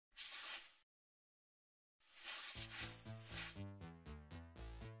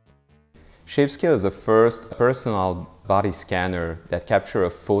ShapeScale is the first personal body scanner that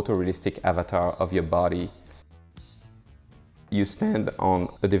captures a photorealistic avatar of your body. You stand on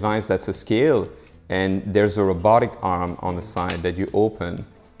a device that's a scale, and there's a robotic arm on the side that you open,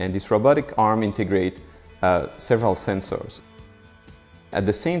 and this robotic arm integrates several sensors. At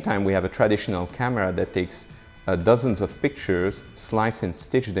the same time, we have a traditional camera that takes dozens of pictures, slice and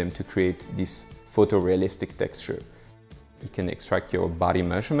stitch them to create this photorealistic texture. You can extract your body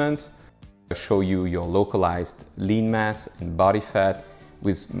measurements, show you your localized lean mass and body fat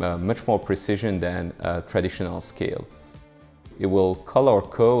with much more precision than a traditional scale. It will color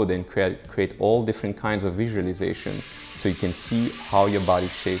code and create all different kinds of visualization so you can see how your body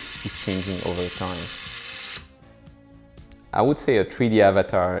shape is changing over time. I would say a 3D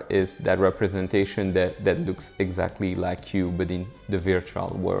avatar is that representation that looks exactly like you but in the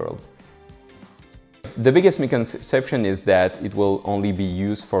virtual world. The biggest misconception is that it will only be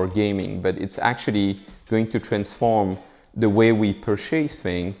used for gaming, but it's actually going to transform the way we purchase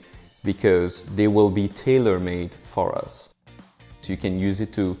things because they will be tailor-made for us. So you can use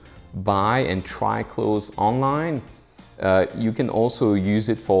it to buy and try clothes online. You can also use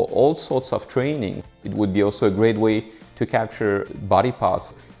it for all sorts of training. It would be also a great way to capture body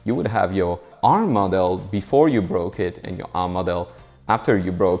parts. You would have your arm model before you broke it and your arm model after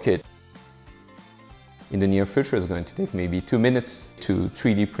you broke it. In the near future, it's going to take maybe 2 minutes to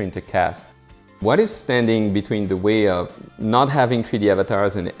 3D print a cast. What is standing between the way of not having 3D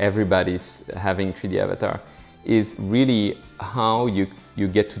avatars and everybody's having 3D avatar is really how you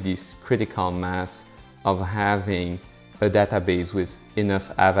get to this critical mass of having a database with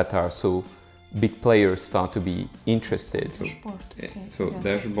enough avatars so big players start to be interested. So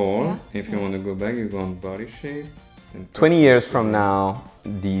dashboard, if you want to go back, you go on body shape. 20 years from now,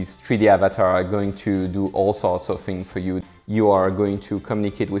 these 3D avatars are going to do all sorts of things for you. You are going to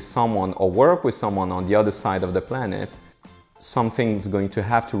communicate with someone or work with someone on the other side of the planet. Something's going to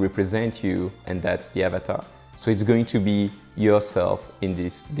have to represent you, and that's the avatar. So it's going to be yourself in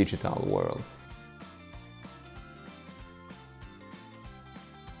this digital world.